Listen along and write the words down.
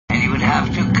You'd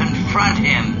have to confront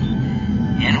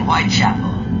him in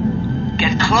Whitechapel.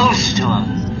 Get close to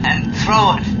him and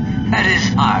throw it at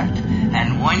his heart.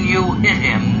 And when you hit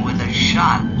him with a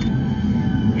shot,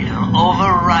 it'll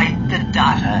overwrite the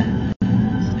data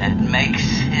that makes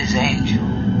his angel.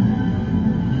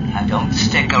 Now don't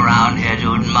stick around here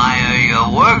to admire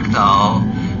your work, though,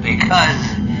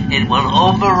 because it will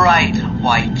overwrite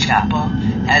Whitechapel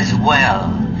as well.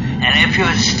 And if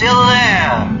you're still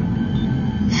there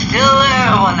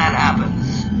when that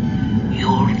happens,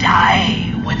 you'll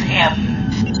die with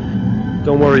him.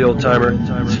 Don't worry, old-timer.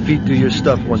 His feet do your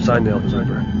stuff once I nail the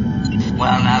number.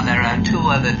 Well, now, there are two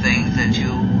other things that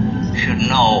you should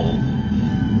know.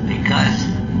 Because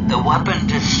the weapon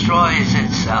destroys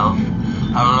itself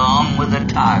along with the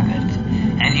target.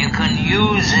 And you can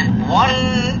use it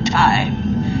one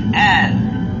time,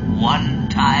 and one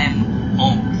time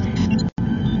only.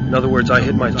 In other words, I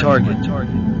hit my target,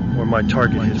 or my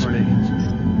target hits me.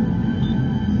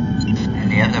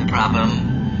 And the other problem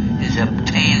is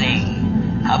obtaining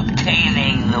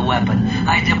the weapon.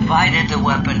 I divided the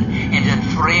weapon into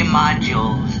 3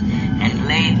 modules and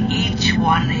laid each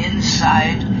one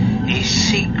inside a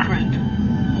secret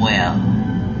well.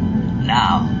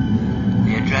 Now,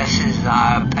 the addresses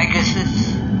are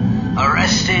Pegasus,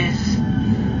 Orestes,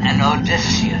 and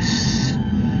Odysseus.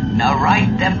 Now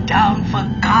write them down for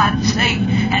God's sake,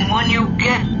 and when you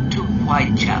get to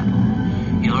Whitechapel,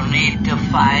 you'll need to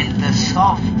find the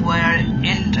software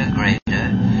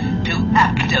integrator to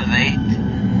activate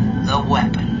the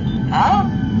weapon. Huh?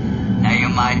 Now you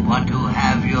might want to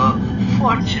have your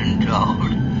fortune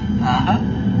told.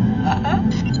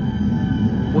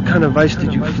 What kind of ice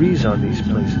did you freeze on these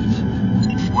places?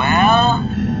 Well,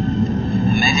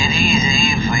 to make it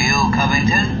easy for you,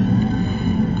 Covington,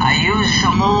 I used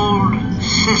some old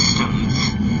systems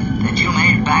that you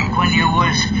made back when you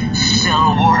was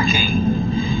still working.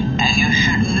 And you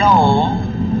should know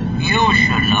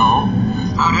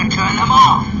how to turn them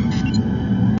off.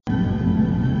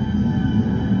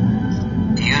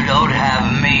 You don't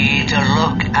have me to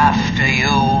look after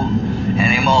you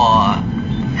anymore,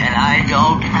 and I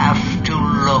don't have to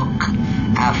look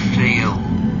after you.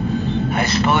 I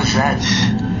suppose that's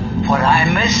what I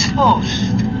miss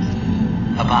most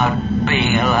about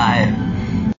being alive.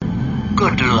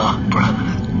 Good luck, brother,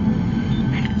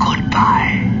 and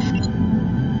goodbye.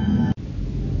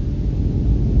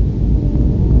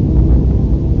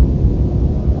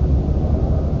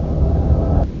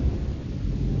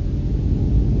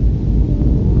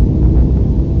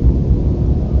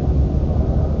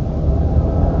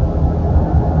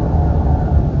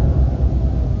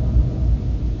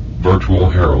 Virtual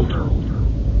Herald.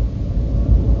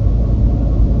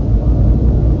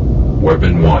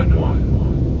 Weapon 1.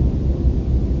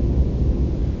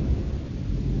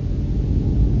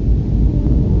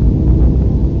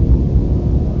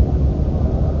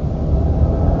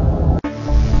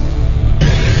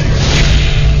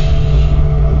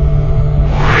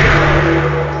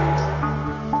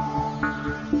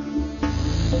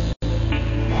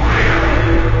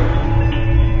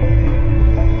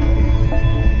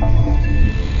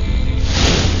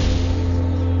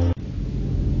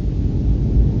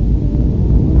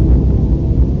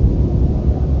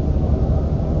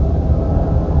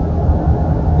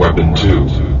 Weapon 2.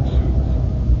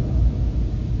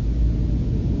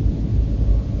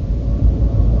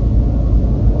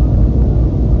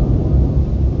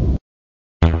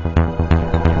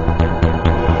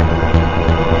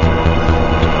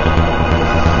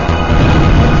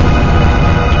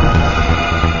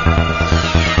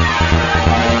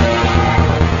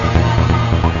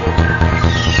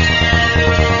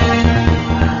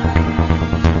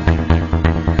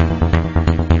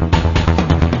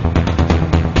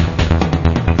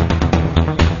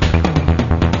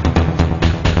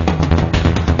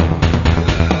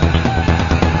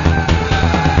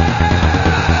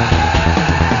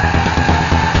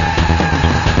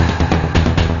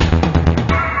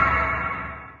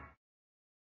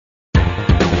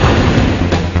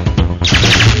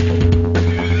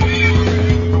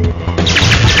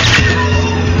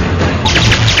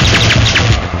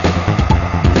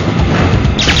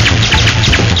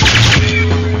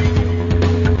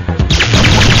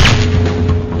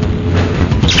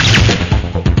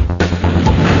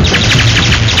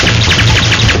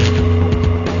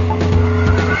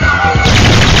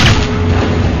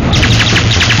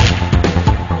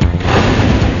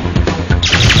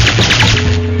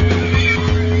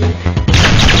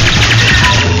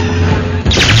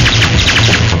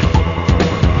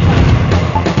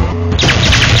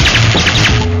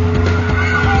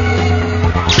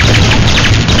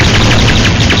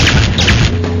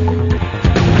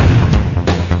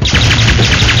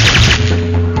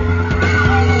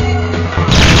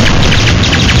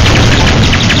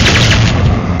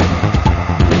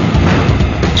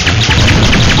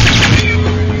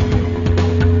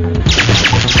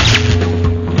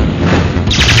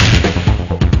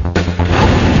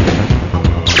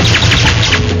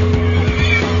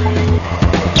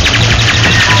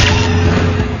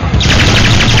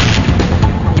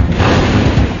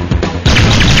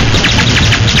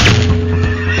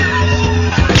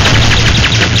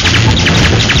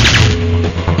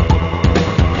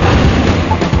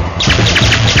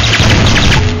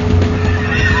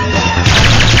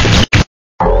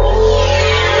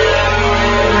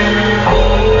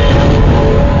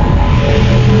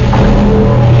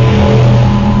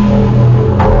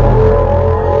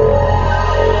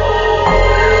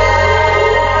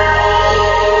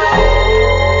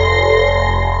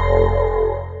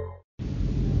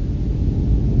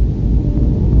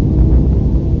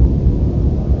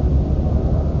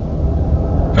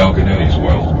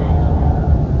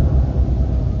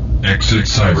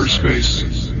 cyberspace.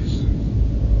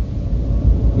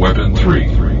 Weapon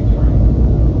 3.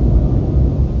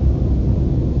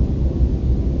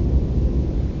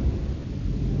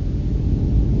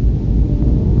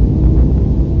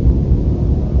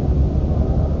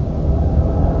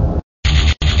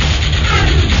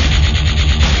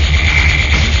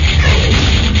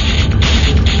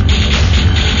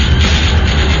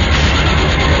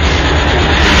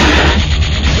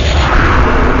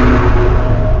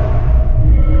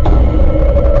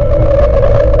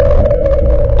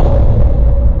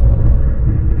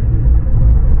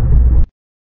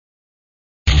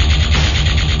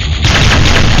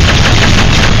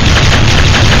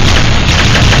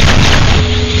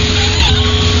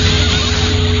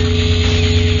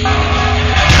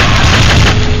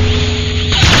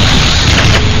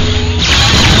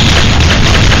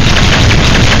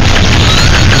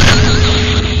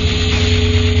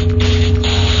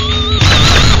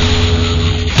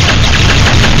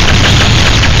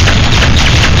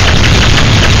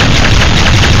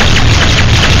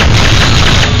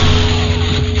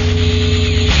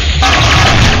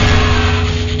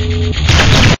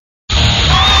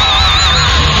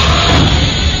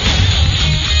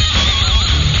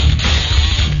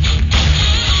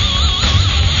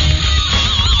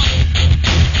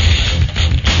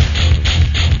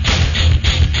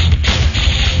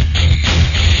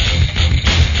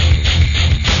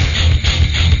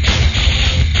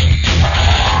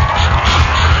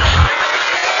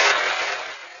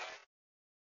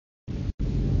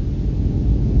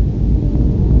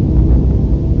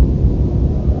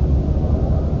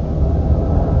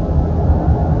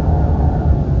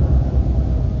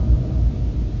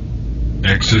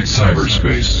 Exit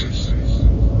cyberspace.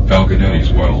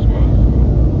 Falconetti's Well.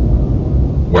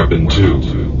 Weapon 2.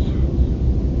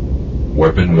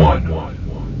 Weapon 1.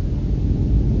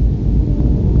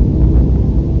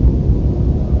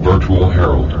 Virtual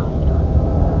Herald.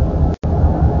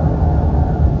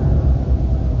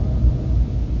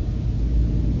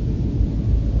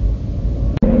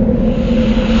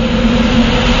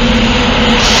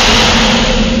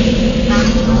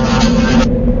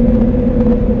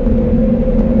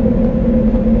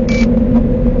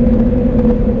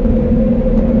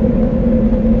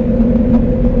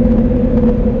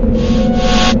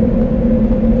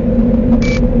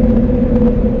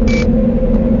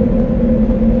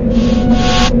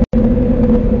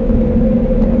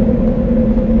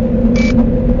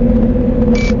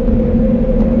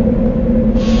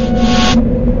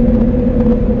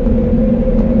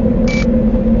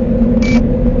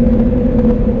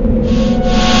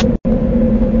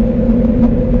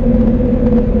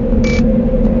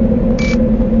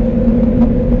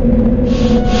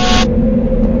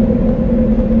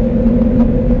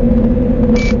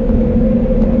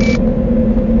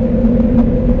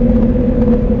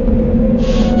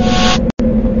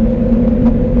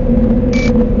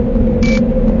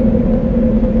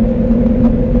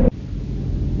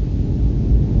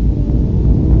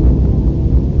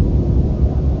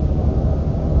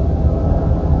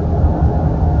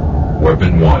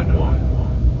 Weapon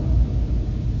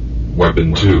 1.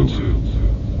 Weapon 2.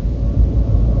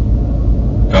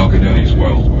 Falconetti's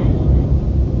Well.